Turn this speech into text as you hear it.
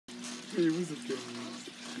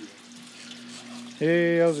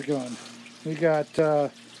Hey, how's it going? We got,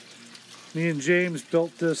 me and James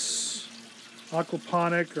built this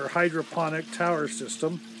aquaponic or hydroponic tower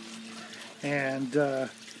system, and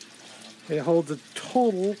it holds a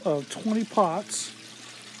total of 20 pots,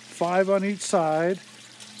 5 on each side,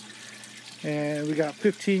 and we got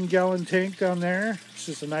 15-gallon tank down there. It's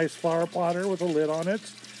just a nice flower potter with a lid on it,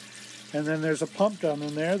 and then there's a pump down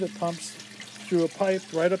in there that pumps through a pipe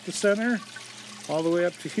right up the center, all the way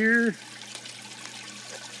up to here.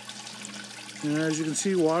 And as you can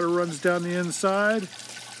see, water runs down the inside,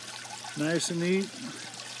 nice and neat,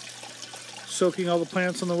 soaking all the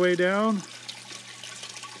plants on the way down.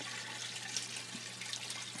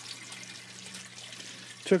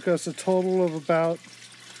 Took us a total of about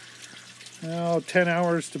 10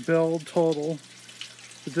 hours to build total,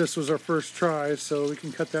 but this was our first try, so we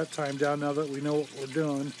can cut that time down now that we know what we're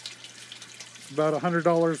doing. It's about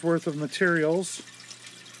 $100 worth of materials.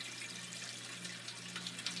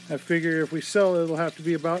 I figure if we sell it, it'll have to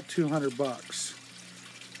be about 200 bucks,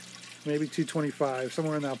 maybe 225,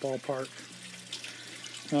 somewhere in that ballpark.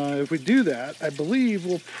 If we do that, I believe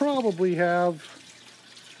we'll probably have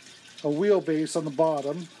a wheelbase on the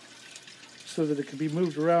bottom so that it can be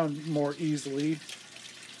moved around more easily.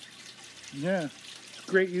 Yeah,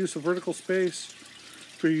 great use of vertical space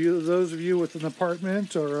for you, those of you with an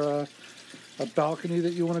apartment or a balcony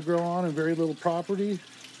that you want to grow on and very little property.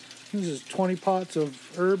 This is 20 pots of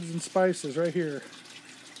herbs and spices right here.